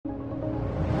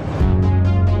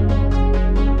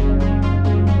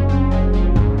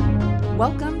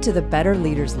Welcome to the Better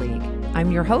Leaders League. I'm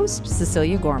your host,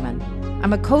 Cecilia Gorman.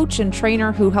 I'm a coach and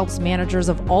trainer who helps managers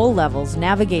of all levels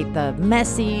navigate the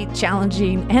messy,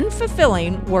 challenging, and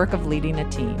fulfilling work of leading a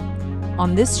team.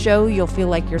 On this show, you'll feel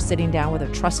like you're sitting down with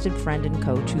a trusted friend and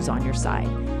coach who's on your side,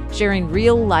 sharing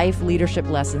real-life leadership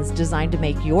lessons designed to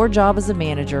make your job as a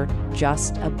manager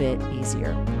just a bit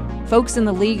easier. Folks in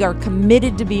the league are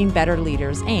committed to being better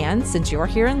leaders, and since you're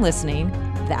here and listening,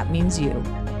 that means you.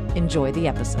 Enjoy the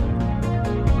episode.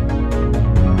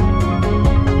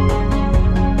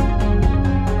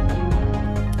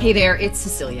 Hey there, it's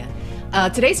Cecilia.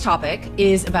 Today's topic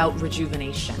is about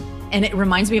rejuvenation. And it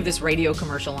reminds me of this radio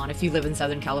commercial on, if you live in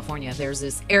Southern California, there's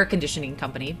this air conditioning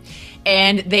company.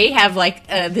 And they have like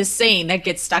this saying that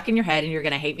gets stuck in your head, and you're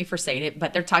going to hate me for saying it,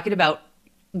 but they're talking about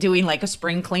doing like a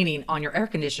spring cleaning on your air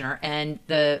conditioner. And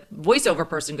the voiceover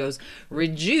person goes,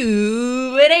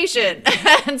 rejuvenation.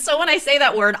 And so when I say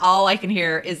that word, all I can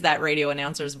hear is that radio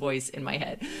announcer's voice in my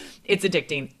head. It's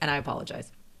addicting, and I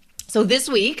apologize. So this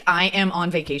week, I am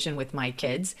on vacation with my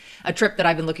kids, a trip that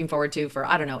I've been looking forward to for,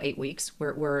 8 weeks.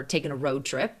 We're taking a road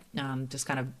trip, just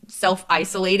kind of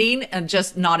self-isolating and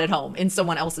just not at home, in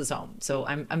someone else's home. So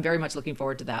I'm very much looking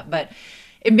forward to that. But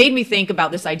it made me think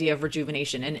about this idea of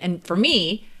rejuvenation. And for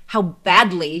me, how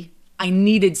badly I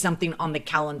needed something on the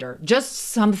calendar, just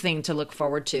something to look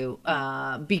forward to,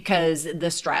 because the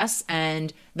stress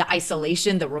and the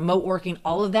isolation, the remote working,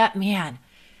 all of that, man,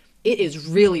 it is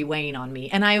really weighing on me.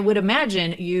 And I would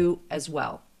imagine you as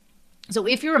well. So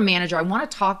if you're a manager, I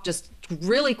want to talk just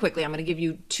really quickly. I'm going to give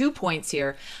you 2 points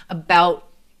here about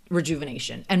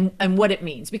rejuvenation and what it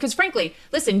means. Because frankly,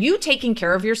 listen, you taking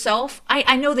care of yourself,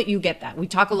 I know that you get that. We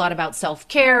talk a lot about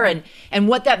self-care and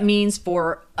what that means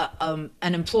for an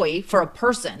employee, for a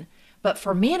person. But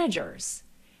for managers,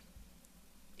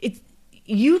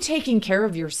 you taking care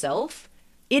of yourself,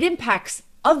 it impacts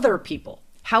other people.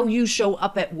 How you show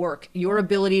up at work, your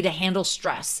ability to handle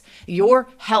stress, your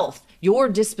health, your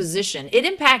disposition. It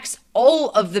impacts all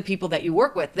of the people that you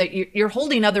work with, that you're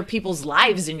holding other people's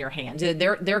lives in your hands,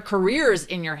 their careers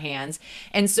in your hands.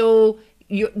 And so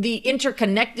the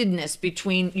interconnectedness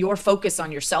between your focus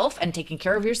on yourself and taking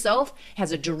care of yourself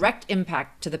has a direct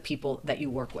impact to the people that you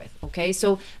work with. Okay,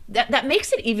 so that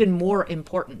makes it even more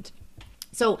important.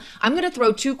 So I'm going to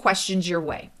throw 2 questions your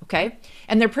way, okay?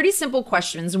 And they're pretty simple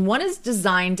questions. And one is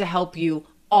designed to help you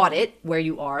audit where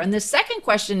you are. And the second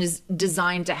question is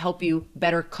designed to help you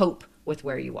better cope with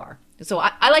where you are. So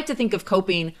I like to think of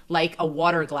coping like a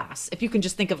water glass. If you can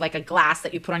just think of like a glass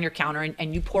that you put on your counter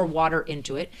and you pour water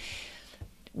into it.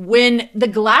 When the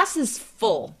glass is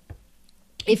full,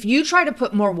 if you try to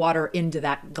put more water into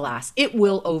that glass, it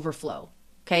will overflow,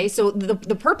 okay? So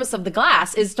the purpose of the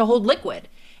glass is to hold liquid.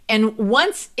 And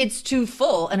once it's too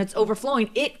full and it's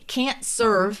overflowing, it can't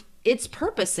serve its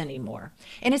purpose anymore.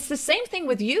 And it's the same thing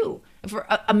with you. For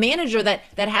a manager that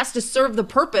has to serve the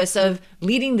purpose of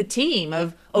leading the team,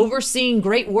 of overseeing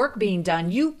great work being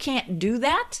done, you can't do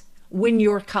that when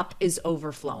your cup is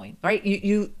overflowing, right?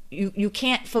 You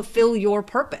can't fulfill your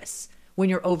purpose when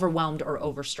you're overwhelmed or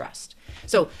overstressed.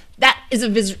 So that is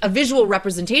a visual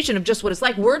representation of just what it's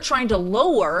like. We're trying to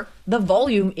lower the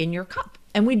volume in your cup.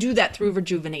 And we do that through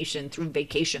rejuvenation, through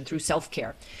vacation, through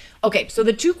self-care. Okay, so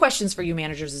the 2 questions for you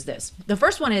managers is this. The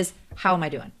first one is, how am I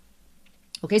doing?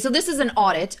 Okay, so this is an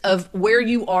audit of where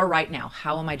you are right now.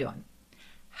 How am I doing?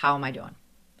 How am I doing?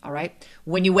 All right.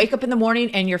 When you wake up in the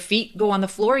morning and your feet go on the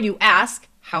floor, you ask,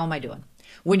 how am I doing?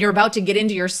 When you're about to get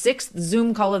into your 6th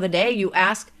Zoom call of the day, you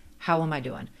ask, how am I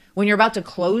doing? When you're about to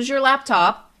close your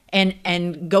laptop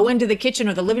and go into the kitchen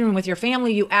or the living room with your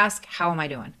family, you ask, how am I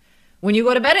doing? When you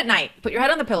go to bed at night, put your head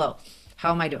on the pillow.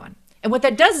 How am I doing? And what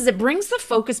that does is it brings the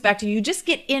focus back to you. Just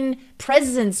get in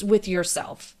presence with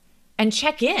yourself and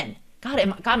check in.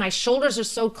 God, my shoulders are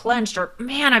so clenched, or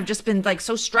man, I've just been like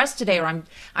so stressed today, or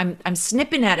I'm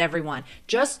snipping at everyone.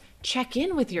 Just check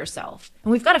in with yourself.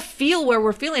 And we've got to feel where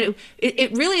we're feeling it.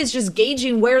 It really is just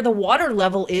gauging where the water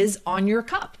level is on your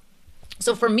cup.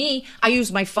 So for me, I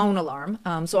use my phone alarm.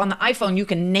 So on the iPhone, you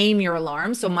can name your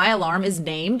alarm. So my alarm is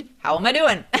named, how am I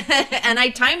doing? And I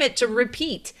time it to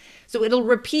repeat. So it'll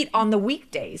repeat on the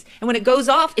weekdays. And when it goes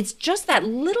off, it's just that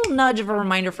little nudge of a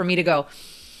reminder for me to go,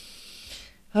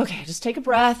 okay, just take a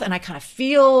breath. And I kind of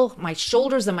feel my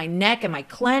shoulders and my neck and my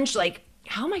clench, like,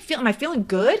 how am I feeling? Am I feeling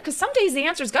good? Because some days the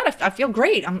answer is, God, I feel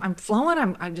great. I'm flowing.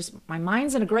 I'm just, my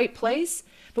mind's in a great place.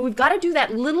 But we've got to do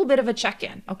that little bit of a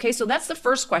check-in. Okay, so that's the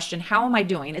first question. How am I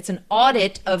doing? It's an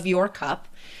audit of your cup.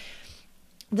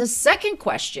 The second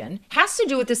question has to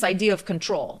do with this idea of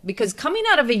control, because coming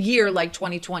out of a year like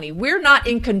 2020, we're not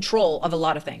in control of a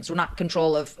lot of things. We're not in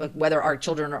control of whether our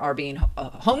children are being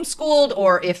homeschooled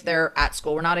or if they're at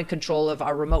school. We're not in control of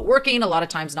our remote working, a lot of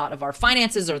times not of our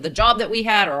finances or the job that we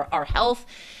had or our health.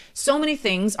 So many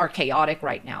things are chaotic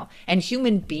right now. And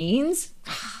human beings,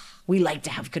 we like to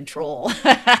have control.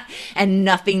 And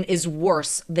nothing is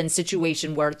worse than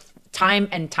situation where time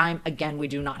and time again, we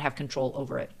do not have control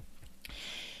over it.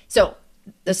 So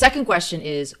the second question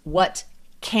is, what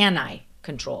can I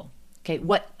control? Okay,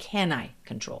 what can I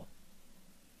control?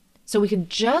 So we can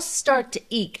just start to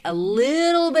eke a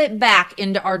little bit back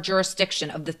into our jurisdiction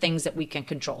of the things that we can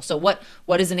control. So what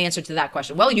is an answer to that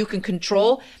question? Well, you can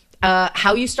control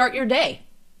how you start your day.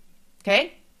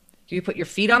 Okay, you put your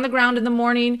feet on the ground in the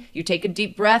morning, you take a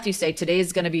deep breath, you say, today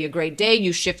is going to be a great day.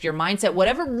 You shift your mindset,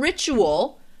 whatever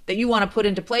ritual that you want to put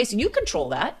into place, you control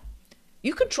that.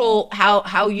 You control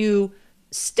how you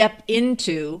step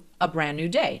into a brand new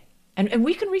day. And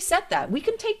we can reset that. We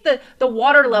can take the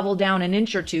water level down an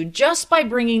inch or two just by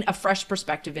bringing a fresh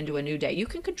perspective into a new day. You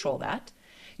can control that.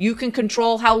 You can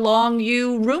control how long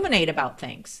you ruminate about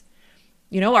things.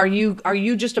 You know, are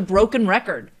you just a broken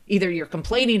record? Either you're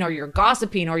complaining or you're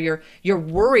gossiping or you're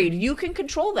worried. You can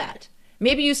control that.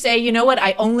 Maybe you say, you know what,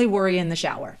 I only worry in the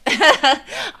shower.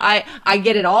 I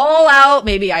get it all out.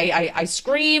 Maybe I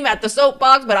scream at the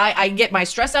soapbox, but I get my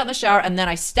stress out in the shower and then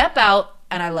I step out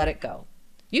and I let it go.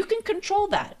 You can control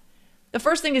that. The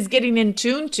first thing is getting in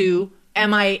tune to,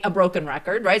 am I a broken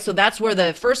record, right? So that's where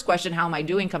the first question, how am I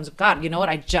doing, comes. God, you know what,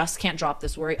 I just can't drop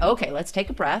this worry. Okay, let's take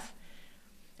a breath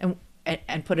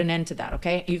and put an end to that,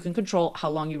 okay? You can control how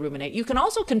long you ruminate. You can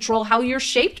also control how you're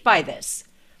shaped by this.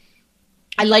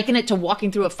 I liken it to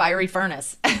walking through a fiery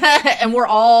furnace. And we're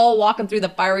all walking through the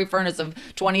fiery furnace of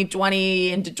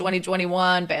 2020 into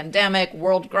 2021, pandemic,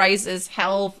 world crisis,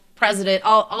 health, president,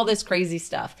 all this crazy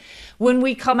stuff. When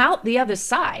we come out the other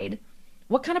side,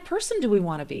 what kind of person do we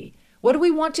want to be? What do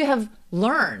we want to have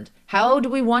learned? How do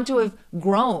we want to have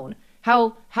grown?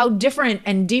 How different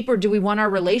and deeper do we want our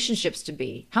relationships to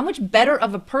be? How much better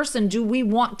of a person do we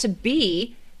want to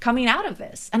be coming out of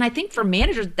this? And I think for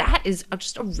managers, that is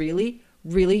just a really,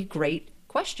 really great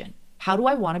question. How do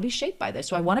I want to be shaped by this?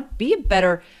 Do I want to be a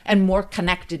better and more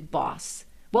connected boss?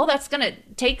 Well, that's going to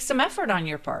take some effort on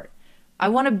your part. I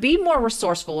want to be more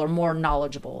resourceful or more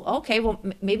knowledgeable. Okay, well,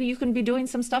 maybe you can be doing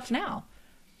some stuff now.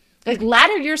 Like,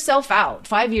 ladder yourself out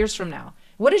 5 years from now.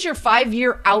 What is your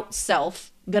 5-year out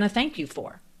self going to thank you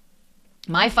for?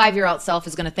 My 5-year out self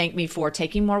is going to thank me for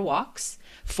taking more walks,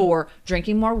 for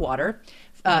drinking more water,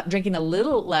 drinking a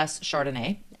little less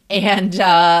Chardonnay,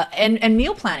 and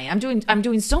meal planning. I'm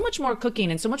doing so much more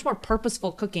cooking and so much more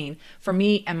purposeful cooking for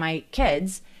me and my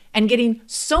kids, and getting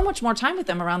so much more time with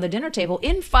them around the dinner table.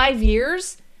 In 5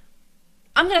 years,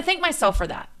 I'm going to thank myself for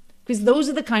that, because those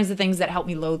are the kinds of things that help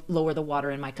me lower the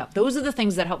water in my cup. Those are the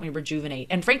things that help me rejuvenate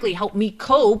and, frankly, help me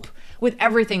cope with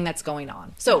everything that's going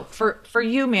on. So for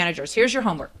you managers, here's your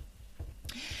homework.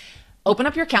 Open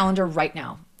up your calendar right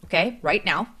now, okay? Right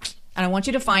now. And I want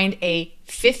you to find a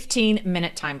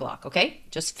 15-minute time block, okay?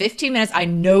 Just 15 minutes. I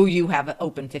know you have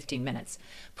open 15 minutes.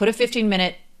 Put a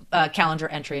 15-minute calendar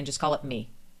entry and just call it me.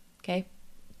 Okay,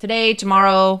 today,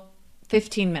 tomorrow,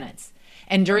 15 minutes.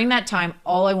 And during that time,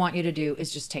 all I want you to do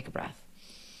is just take a breath.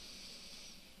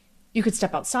 You could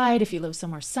step outside if you live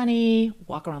somewhere sunny,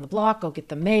 walk around the block, go get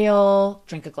the mail,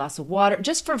 drink a glass of water.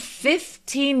 Just for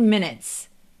 15 minutes,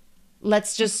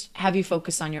 let's just have you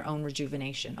focus on your own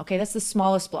rejuvenation. Okay, that's the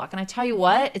smallest block. And I tell you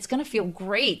what, it's going to feel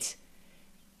great.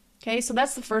 Okay, so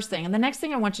that's the first thing. And the next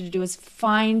thing I want you to do is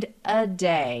find a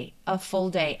day, a full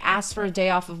day. Ask for a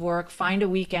day off of work, find a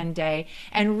weekend day,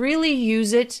 and really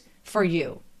use it for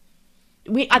you.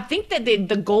 I think that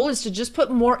the goal is to just put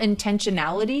more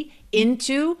intentionality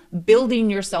into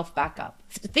building yourself back up.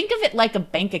 Think of it like a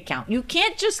bank account. You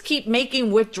can't just keep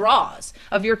making withdrawals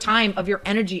of your time, of your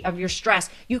energy, of your stress.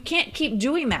 You can't keep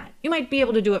doing that. You might be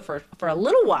able to do it for a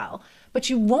little while, but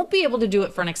you won't be able to do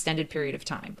it for an extended period of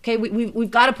time. Okay,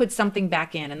 we've got to put something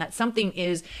back in, and that something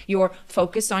is your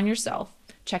focus on yourself,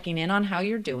 checking in on how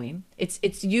you're doing.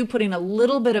 It's you putting a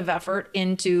little bit of effort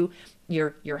into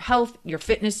your health, your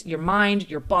fitness, your mind,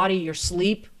 your body, your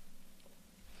sleep.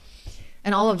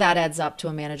 And all of that adds up to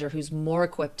a manager who's more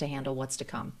equipped to handle what's to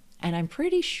come. And I'm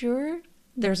pretty sure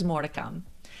there's more to come.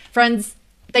 Friends,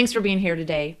 thanks for being here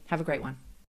today. Have a great one.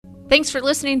 Thanks for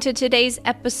listening to today's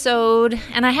episode.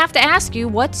 And I have to ask you,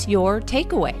 what's your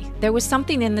takeaway? There was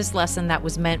something in this lesson that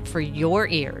was meant for your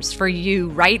ears, for you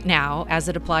right now, as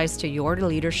it applies to your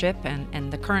leadership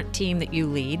and the current team that you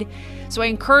lead. So I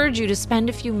encourage you to spend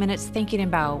a few minutes thinking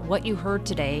about what you heard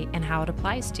today and how it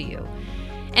applies to you.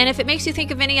 And if it makes you think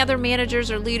of any other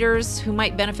managers or leaders who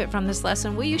might benefit from this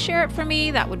lesson, will you share it for me?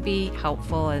 That would be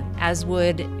helpful, as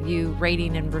would you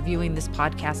rating and reviewing this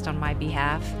podcast on my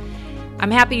behalf. I'm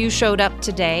happy you showed up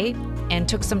today and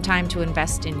took some time to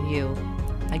invest in you.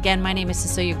 Again, my name is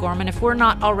Cecilia Gorman. If we're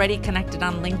not already connected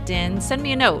on LinkedIn, send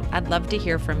me a note. I'd love to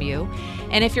hear from you.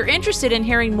 And if you're interested in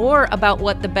hearing more about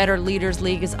what the Better Leaders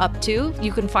League is up to,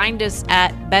 you can find us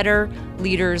at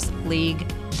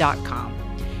betterleadersleague.com.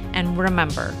 And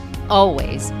remember,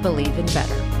 always believe in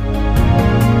better.